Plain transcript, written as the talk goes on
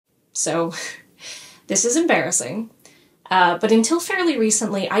so this is embarrassing. But until fairly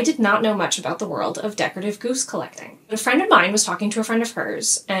recently, I did not know much about the world of decorative goose collecting. A friend of mine was talking to a friend of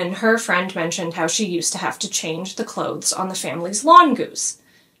hers, and her friend mentioned how she used to have to change the clothes on the family's lawn goose.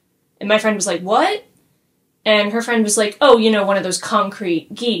 And my friend was like, what? And her friend was like, oh, you know, one of those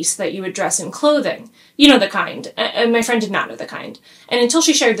concrete geese that you would dress in clothing. You know the kind. And my friend did not know the kind. And until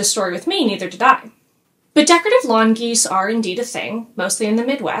she shared this story with me, neither did I. But decorative lawn geese are indeed a thing, mostly in the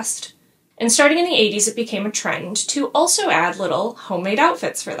Midwest. And starting in the 80s, it became a trend to also add little homemade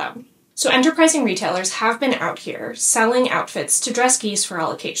outfits for them. So enterprising retailers have been out here selling outfits to dress geese for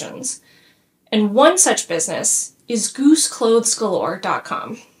all occasions. And one such business is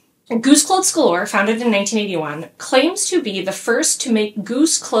gooseclothesgalore.com. Goose Clothes Galore, founded in 1981, claims to be the first to make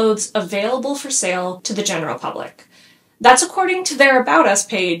goose clothes available for sale to the general public. That's according to their About Us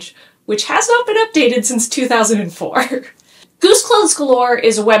page, which has not been updated since 2004. Goose Clothes Galore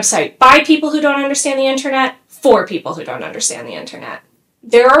is a website by people who don't understand the internet, for people who don't understand the internet.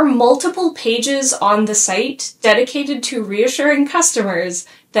 There are multiple pages on the site dedicated to reassuring customers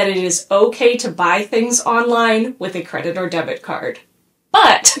that it is okay to buy things online with a credit or debit card.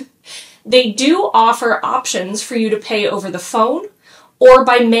 But they do offer options for you to pay over the phone or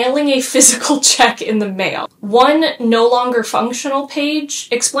by mailing a physical check in the mail. One no longer functional page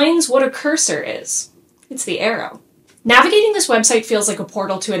explains what a cursor is. It's the arrow. Navigating this website feels like a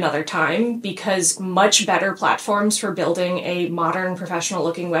portal to another time because much better platforms for building a modern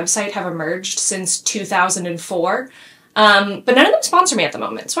professional-looking website have emerged since 2004, but none of them sponsor me at the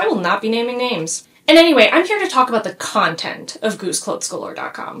moment, so I will not be naming names. And anyway, I'm here to talk about the content of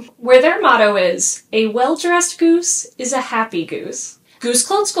gooseclothesgalore.com, where their motto is, a well-dressed goose is a happy goose. Goose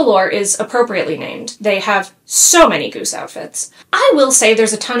Clothes Galore is appropriately named. They have so many goose outfits. I will say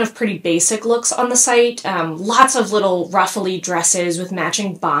there's a ton of pretty basic looks on the site. Lots of little ruffly dresses with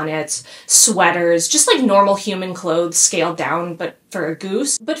matching bonnets, sweaters, just like normal human clothes scaled down, but for a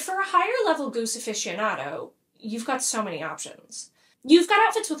goose. But for a higher level goose aficionado, you've got so many options. You've got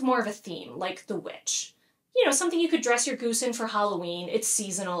outfits with more of a theme, like the witch. You know, something you could dress your goose in for Halloween. It's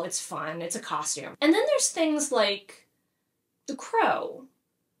seasonal, it's fun, it's a costume. And then there's things like the crow,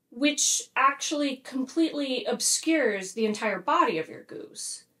 which actually completely obscures the entire body of your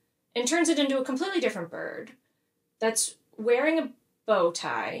goose and turns it into a completely different bird that's wearing a bow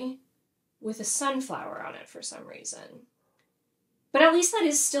tie with a sunflower on it for some reason. But at least that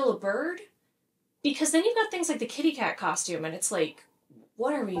is still a bird, because then you've got things like the kitty cat costume and it's like,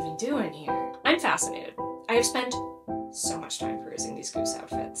 what are we even doing here? I'm fascinated. I have spent so much time perusing these goose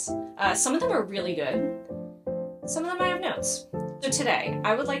outfits. Some of them are really good. Some of them I have notes. So today,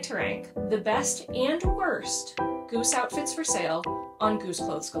 I would like to rank the best and worst goose outfits for sale on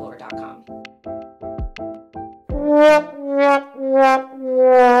gooseclothesgalore.com.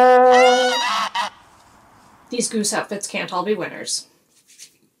 These goose outfits can't all be winners.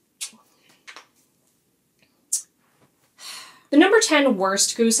 The number 10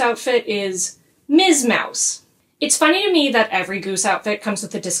 worst goose outfit is Ms. Mouse. It's funny to me that every goose outfit comes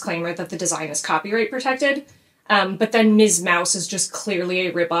with a disclaimer that the design is copyright protected, but then Ms. Mouse is just clearly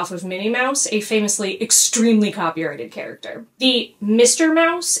a ripoff of Minnie Mouse, a famously extremely copyrighted character. The Mr.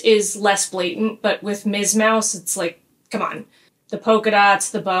 Mouse is less blatant, but with Ms. Mouse, it's like, come on. The polka dots,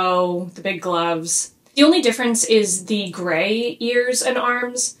 the bow, the big gloves. The only difference is the gray ears and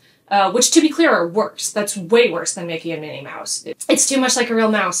arms, which, to be clear, are worse. That's way worse than Mickey and Minnie Mouse. It's too much like a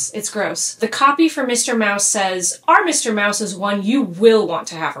real mouse. It's gross. The copy for Mr. Mouse says, our Mr. Mouse is one you will want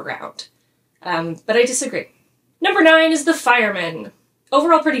to have around. But I disagree. Number 9 is the fireman.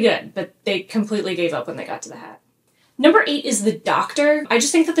 Overall pretty good, but they completely gave up when they got to the hat. Number 8 is the doctor. I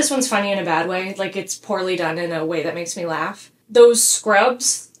just think that this one's funny in a bad way. Like, it's poorly done in a way that makes me laugh. Those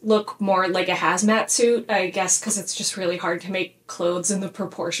scrubs look more like a hazmat suit, I guess because it's just really hard to make clothes in the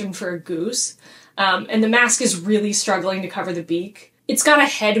proportion for a goose. And the mask is really struggling to cover the beak. It's got a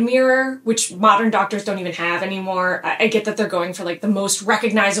head mirror, which modern doctors don't even have anymore. I get that they're going for like the most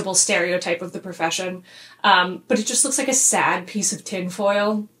recognizable stereotype of the profession, but it just looks like a sad piece of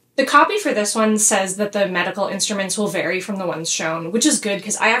tinfoil. The copy for this one says that the medical instruments will vary from the ones shown, which is good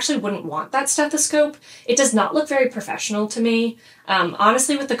because I actually wouldn't want that stethoscope. It does not look very professional to me.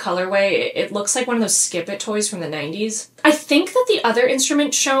 Honestly, with the colorway, it looks like one of those skip-it toys from the 90s. I think that the other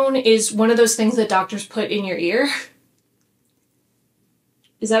instrument shown is one of those things that doctors put in your ear.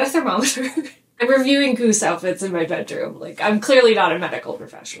 Is that a thermometer? I'm reviewing goose outfits in my bedroom. Like, I'm clearly not a medical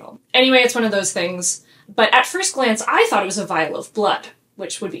professional. Anyway, it's one of those things. But at first glance, I thought it was a vial of blood,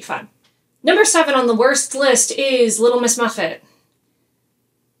 which would be fun. Number 7 on the worst list is Little Miss Muffet.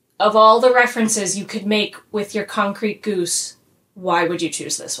 Of all the references you could make with your concrete goose, Why would you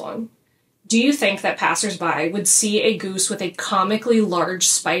choose this one? Do you think that passersby would see a goose with a comically large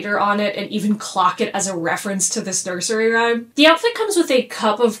spider on it and even clock it as a reference to this nursery rhyme? The outfit comes with a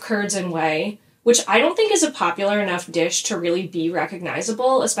cup of curds and whey, which I don't think is a popular enough dish to really be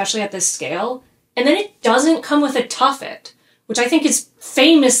recognizable, especially at this scale. And then it doesn't come with a tuffet, which I think is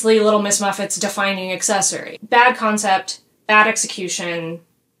famously Little Miss Muffet's defining accessory. Bad concept, bad execution.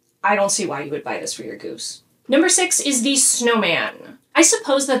 I don't see why you would buy this for your goose. Number 6 is the snowman. I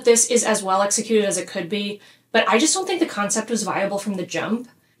suppose that this is as well executed as it could be, but I just don't think the concept was viable from the jump.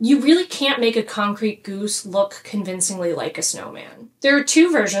 You really can't make a concrete goose look convincingly like a snowman. There are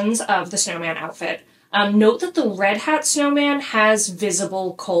 2 versions of the snowman outfit. Note that the red hat snowman has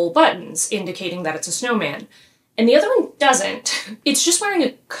visible coal buttons, indicating that it's a snowman, and the other one doesn't. It's just wearing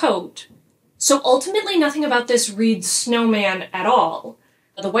a coat. So ultimately nothing about this reads snowman at all.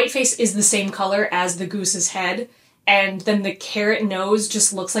 The white face is the same color as the goose's head, and then the carrot nose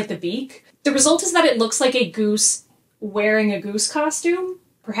just looks like the beak. The result is that it looks like a goose wearing a goose costume,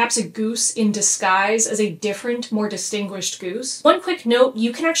 perhaps a goose in disguise as a different, more distinguished goose. One quick note,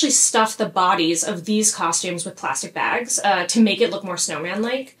 you can actually stuff the bodies of these costumes with plastic bags to make it look more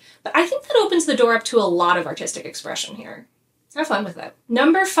snowman-like, but I think that opens the door up to a lot of artistic expression here. Have fun with it.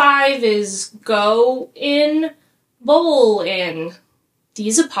 Number 5 is go in, bowl in.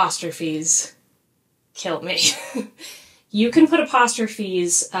 These apostrophes kill me. You can put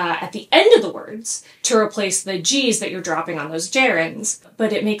apostrophes at the end of the words to replace the G's that you're dropping on those gerunds,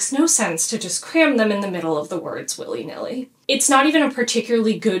 but it makes no sense to just cram them in the middle of the words willy-nilly. It's not even a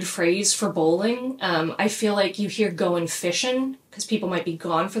particularly good phrase for bowling. I feel like you hear goin' fishin', because people might be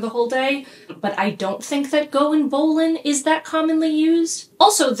gone for the whole day, but I don't think that goin' bowlin' is that commonly used.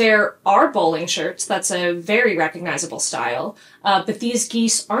 Also, there are bowling shirts. That's a very recognizable style, but these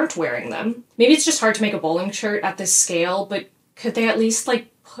geese aren't wearing them. Maybe it's just hard to make a bowling shirt at this scale, but could they at least,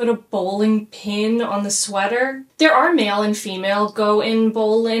 put a bowling pin on the sweater? There are male and female go-in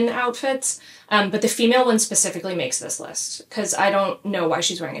bowlin' outfits, but the female one specifically makes this list, because I don't know why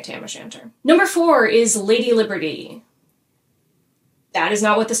she's wearing a tam o' shanter. Number 4 is Lady Liberty. That is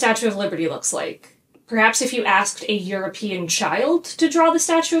not what the Statue of Liberty looks like. Perhaps if you asked a European child to draw the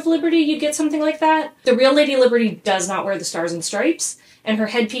Statue of Liberty, you'd get something like that. The real Lady Liberty does not wear the stars and stripes, and her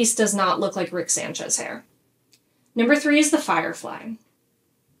headpiece does not look like Rick Sanchez hair. Number 3 is the Firefly.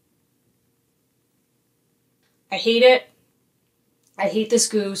 I hate it. I hate this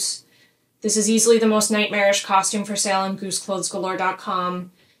goose. This is easily the most nightmarish costume for sale on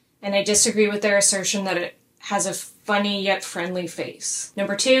gooseclothesgalore.com, and I disagree with their assertion that it has a funny yet friendly face.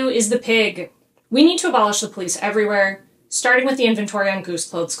 Number 2 is the pig. We need to abolish the police everywhere, starting with the inventory on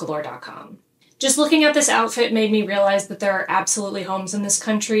gooseclothesgalore.com. Just looking at this outfit made me realize that there are absolutely homes in this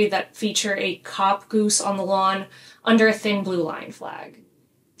country that feature a cop goose on the lawn under a thin blue line flag.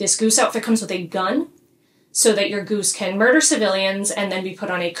 This goose outfit comes with a gun, so that your goose can murder civilians and then be put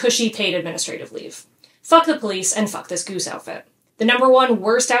on a cushy paid administrative leave. Fuck the police and fuck this goose outfit. The number 1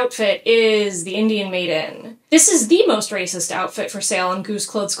 worst outfit is the Indian Maiden. This is the most racist outfit for sale on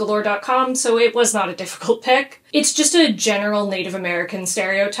gooseclothesgalore.com, so it was not a difficult pick. It's just a general Native American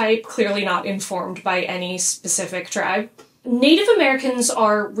stereotype, clearly not informed by any specific tribe. Native Americans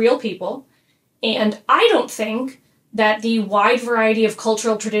are real people, and I don't think that the wide variety of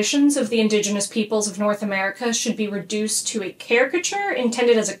cultural traditions of the indigenous peoples of North America should be reduced to a caricature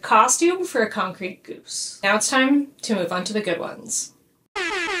intended as a costume for a concrete goose. Now it's time to move on to the good ones.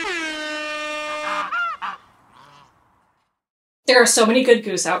 There are so many good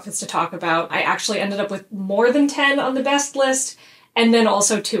goose outfits to talk about. I actually ended up with more than 10 on the best list, and then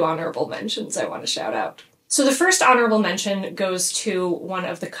also 2 honorable mentions I want to shout out. So the first honorable mention goes to one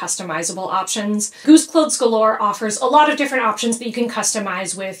of the customizable options. Goose Clothes Galore offers a lot of different options that you can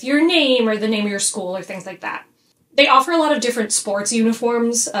customize with your name or the name of your school or things like that. They offer a lot of different sports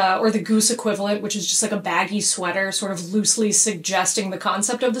uniforms, or the goose equivalent, which is just like a baggy sweater, sort of loosely suggesting the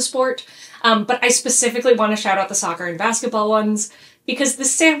concept of the sport. But I specifically want to shout out the soccer and basketball ones, because the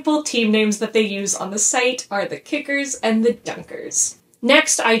sample team names that they use on the site are the Kickers and the Dunkers.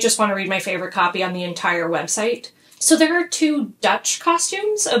 Next, I just want to read my favorite copy on the entire website. So there are 2 Dutch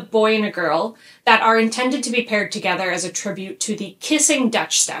costumes, a boy and a girl, that are intended to be paired together as a tribute to the Kissing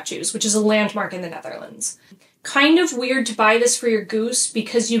Dutch statues, which is a landmark in the Netherlands. Kind of weird to buy this for your goose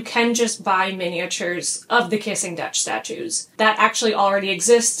because you can just buy miniatures of the Kissing Dutch statues. That actually already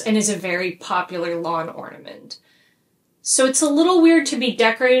exists and is a very popular lawn ornament. So it's a little weird to be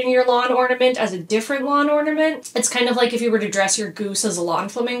decorating your lawn ornament as a different lawn ornament. It's kind of like if you were to dress your goose as a lawn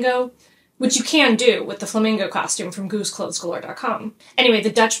flamingo, which you can do with the flamingo costume from gooseclothesgalore.com. Anyway,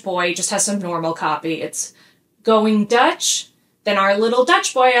 the Dutch boy just has some normal copy. It's going Dutch, then our little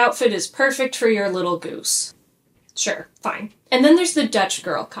Dutch boy outfit is perfect for your little goose. Sure, fine. And then there's the Dutch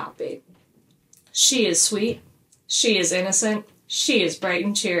girl copy. She is sweet. She is innocent. She is bright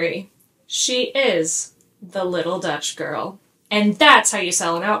and cheery. She is the little Dutch girl. And that's how you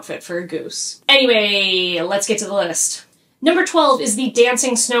sell an outfit for a goose. Anyway, let's get to the list. Number 12 is the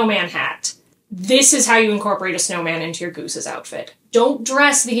dancing snowman hat. This is how you incorporate a snowman into your goose's outfit. Don't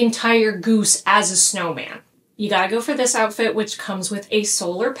dress the entire goose as a snowman. You gotta go for this outfit, which comes with a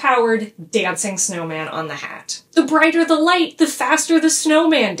solar-powered dancing snowman on the hat. The brighter the light, the faster the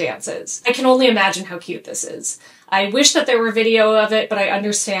snowman dances. I can only imagine how cute this is. I wish that there were video of it, but I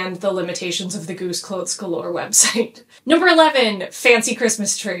understand the limitations of the Goose Clothes Galore website. Number 11, fancy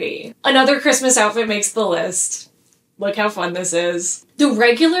Christmas tree. Another Christmas outfit makes the list. Look how fun this is. The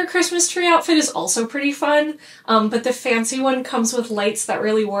regular Christmas tree outfit is also pretty fun, but the fancy one comes with lights that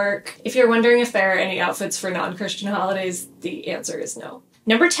really work. If you're wondering if there are any outfits for non-Christian holidays, the answer is no.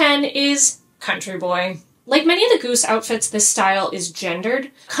 Number 10 is country boy. Like many of the Goose outfits, this style is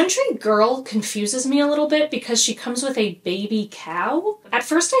gendered. Country girl confuses me a little bit because she comes with a baby cow. At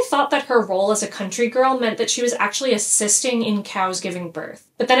first I thought that her role as a country girl meant that she was actually assisting in cows giving birth.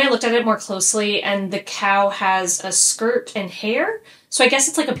 But then I looked at it more closely and the cow has a skirt and hair, so I guess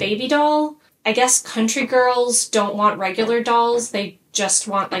it's like a baby doll. I guess country girls don't want regular dolls, they just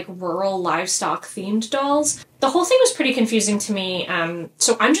want like rural livestock themed dolls. The whole thing was pretty confusing to me,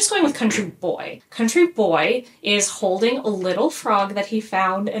 so I'm just going with country boy. Country boy is holding a little frog that he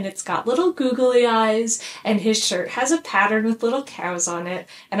found and it's got little googly eyes and his shirt has a pattern with little cows on it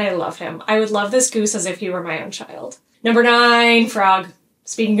and I love him. I would love this goose as if he were my own child. Number 9, frog.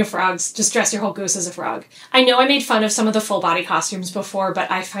 Speaking of frogs, just dress your whole goose as a frog. I know I made fun of some of the full body costumes before, but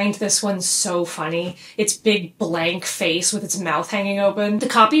I find this one so funny. Its big blank face with its mouth hanging open. The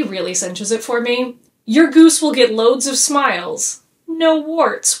copy really cinches it for me. Your goose will get loads of smiles. No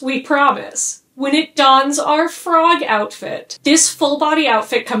warts, we promise. When it dons our frog outfit. This full body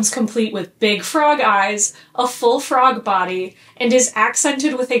outfit comes complete with big frog eyes, a full frog body, and is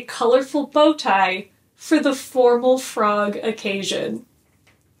accented with a colorful bow tie for the formal frog occasion.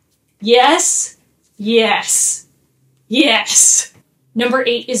 Yes, yes, yes. Number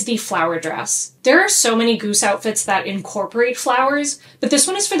 8 is the flower dress. There are so many goose outfits that incorporate flowers, but this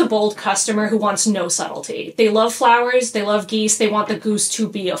one is for the bold customer who wants no subtlety. They love flowers, they love geese, they want the goose to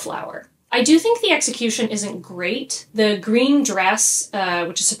be a flower. I do think the execution isn't great. The green dress,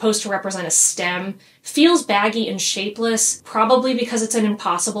 which is supposed to represent a stem, feels baggy and shapeless, probably because it's an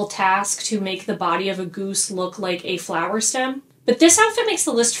impossible task to make the body of a goose look like a flower stem. But this outfit makes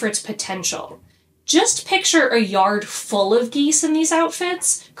the list for its potential. Just picture a yard full of geese in these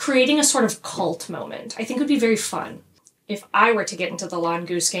outfits, creating a sort of cult moment. I think it would be very fun. If I were to get into the lawn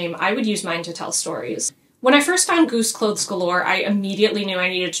goose game, I would use mine to tell stories. When I first found Goose Clothes Galore, I immediately knew I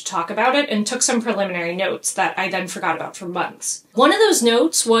needed to talk about it and took some preliminary notes that I then forgot about for months. One of those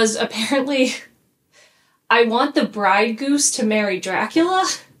notes was apparently, I want the bride goose to marry Dracula.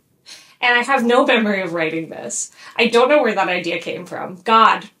 And I have no memory of writing this. I don't know where that idea came from.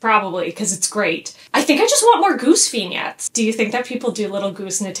 God, probably, because it's great. I think I just want more goose vignettes. Do you think that people do little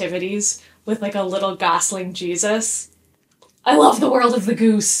goose nativities with like a little gosling Jesus? I love the world of the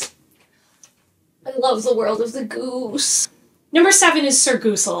goose. I love the world of the goose. Number 7 is Sir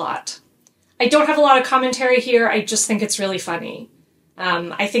Goose-a-Lot. I don't have a lot of commentary here, I just think it's really funny.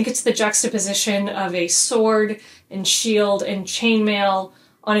 I think it's the juxtaposition of a sword and shield and chainmail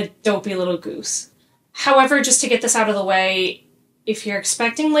on a dopey little goose. However, just to get this out of the way, if you're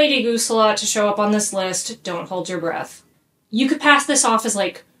expecting Lady Goose-a-Lot to show up on this list, don't hold your breath. You could pass this off as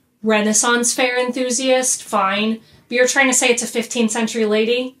like Renaissance fair enthusiast, fine, but you're trying to say it's a 15th century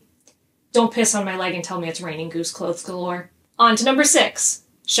lady? Don't piss on my leg and tell me it's raining Goose Clothes Galore. On to number 6,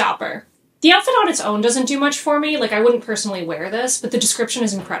 shopper. The outfit on its own doesn't do much for me, like I wouldn't personally wear this, but the description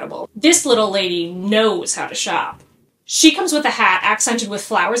is incredible. This little lady knows how to shop. She comes with a hat accented with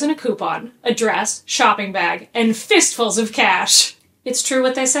flowers and a coupon, a dress, shopping bag, and fistfuls of cash. It's true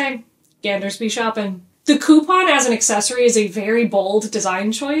what they say. Ganders be shopping. The coupon as an accessory is a very bold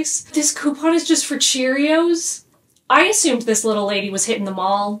design choice. This coupon is just for Cheerios. I assumed this little lady was hitting the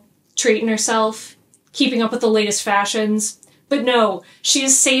mall, treating herself, keeping up with the latest fashions. But no, she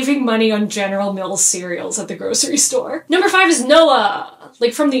is saving money on General Mills cereals at the grocery store. Number 5 is Noah,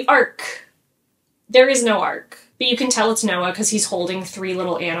 like from the Ark. There is no Ark. But you can tell it's Noah because he's holding 3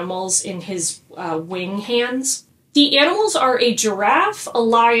 little animals in his wing hands. The animals are a giraffe, a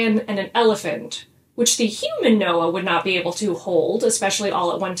lion, and an elephant, which the human Noah would not be able to hold, especially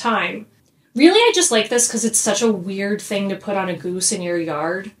all at one time. Really, I just like this because it's such a weird thing to put on a goose in your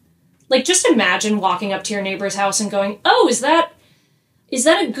yard. Like, just imagine walking up to your neighbor's house and going, oh, is that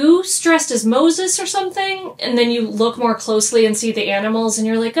a goose dressed as Moses or something? And then you look more closely and see the animals and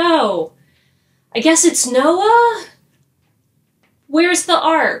you're like, oh, I guess it's Noah? Where's the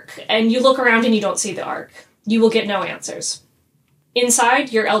ark? And you look around and you don't see the ark. You will get no answers.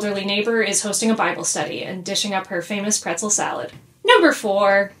 Inside, your elderly neighbor is hosting a Bible study and dishing up her famous pretzel salad. Number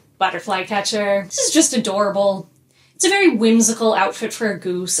 4, butterfly catcher. This is just adorable. It's a very whimsical outfit for a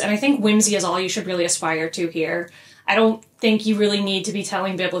goose, and I think whimsy is all you should really aspire to here. I don't think you really need to be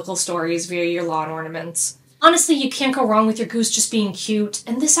telling biblical stories via your lawn ornaments. Honestly, you can't go wrong with your goose just being cute,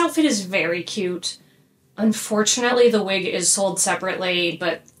 and this outfit is very cute. Unfortunately, the wig is sold separately,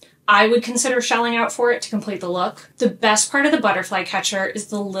 but I would consider shelling out for it to complete the look. The best part of the butterfly catcher is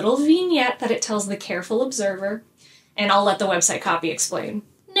the little vignette that it tells the careful observer, and I'll let the website copy explain.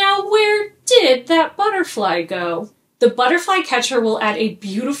 Now, where did that butterfly go? The butterfly catcher will add a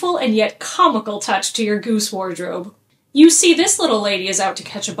beautiful and yet comical touch to your goose wardrobe. You see, this little lady is out to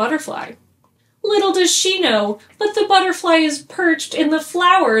catch a butterfly. Little does she know, but the butterfly is perched in the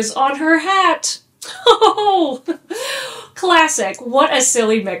flowers on her hat. Oh, classic. What a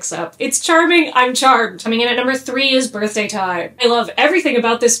silly mix-up. It's charming, I'm charmed. Coming in at number 3 is birthday time. I love everything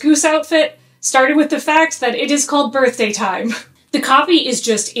about this goose outfit, starting with the fact that it is called birthday time. The copy is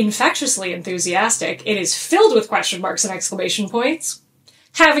just infectiously enthusiastic. It is filled with question marks and exclamation points.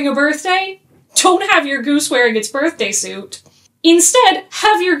 Having a birthday? Don't have your goose wearing its birthday suit. Instead,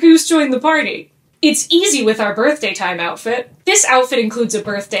 have your goose join the party. It's easy with our birthday time outfit. This outfit includes a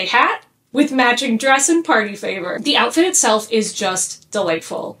birthday hat with matching dress and party favor. The outfit itself is just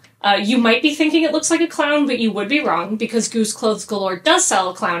delightful. You might be thinking it looks like a clown, but you would be wrong, because Goose Clothes Galore does sell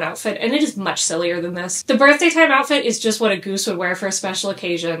a clown outfit, and it is much sillier than this. The birthday time outfit is just what a goose would wear for a special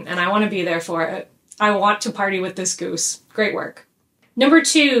occasion, and I want to be there for it. I want to party with this goose. Great work. Number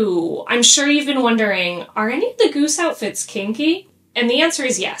 2. I'm sure you've been wondering, are any of the goose outfits kinky? And the answer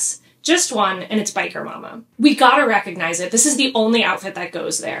is yes. Just one, and it's Biker Mama. We gotta recognize it. This is the only outfit that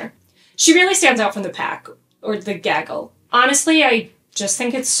goes there. She really stands out from the pack, or the gaggle. Honestly, I just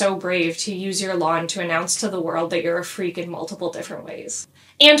think it's so brave to use your lawn to announce to the world that you're a freak in multiple different ways.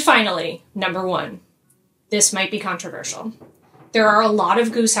 And finally, number 1. This might be controversial. There are a lot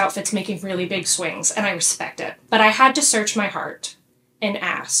of goose outfits making really big swings, and I respect it. But I had to search my heart and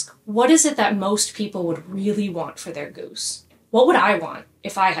ask, what is it that most people would really want for their goose? What would I want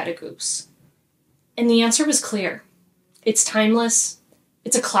if I had a goose? And the answer was clear. It's timeless.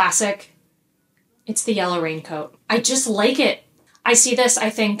 It's a classic. It's the yellow raincoat. I just like it. I see this,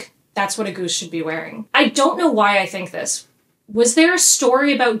 I think that's what a goose should be wearing. I don't know why I think this. Was there a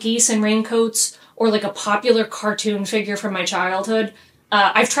story about geese and raincoats, or like a popular cartoon figure from my childhood?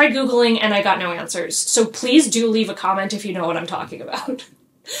 I've tried Googling and I got no answers, so please do leave a comment if you know what I'm talking about.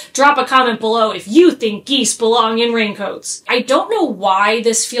 Drop a comment below if you think geese belong in raincoats. I don't know why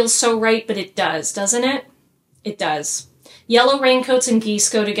this feels so right, but it does, doesn't it? It does. Yellow raincoats and geese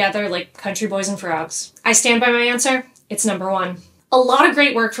go together like country boys and frogs. I stand by my answer. It's number 1. A lot of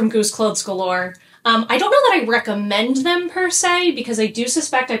great work from Goose Clothes Galore. I don't know that I recommend them per se, because I do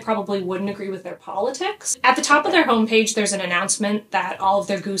suspect I probably wouldn't agree with their politics. At the top of their homepage, there's an announcement that all of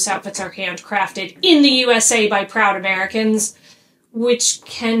their goose outfits are handcrafted in the USA by proud Americans, which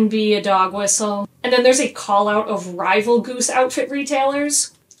can be a dog whistle. And then there's a call out of rival goose outfit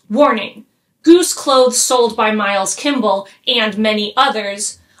retailers. Warning, goose clothes sold by Miles Kimball and many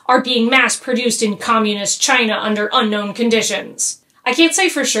others are being mass-produced in communist China under unknown conditions. I can't say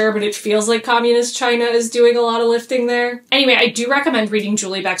for sure, but it feels like communist China is doing a lot of lifting there. Anyway, I do recommend reading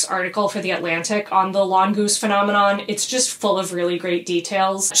Julie Beck's article for The Atlantic on the lawn goose phenomenon. It's just full of really great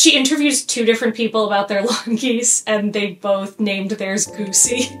details. She interviews 2 different people about their lawn geese, and they both named theirs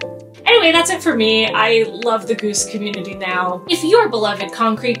Goosey. Anyway, that's it for me. I love the goose community now. If your beloved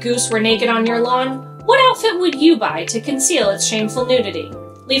concrete goose were naked on your lawn, what outfit would you buy to conceal its shameful nudity?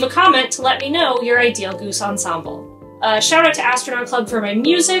 Leave a comment to let me know your ideal goose ensemble. Shout out to Astronaut Club for my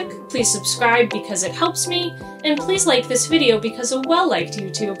music, please subscribe because it helps me, and please like this video because a well-liked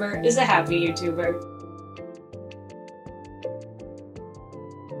YouTuber is a happy YouTuber.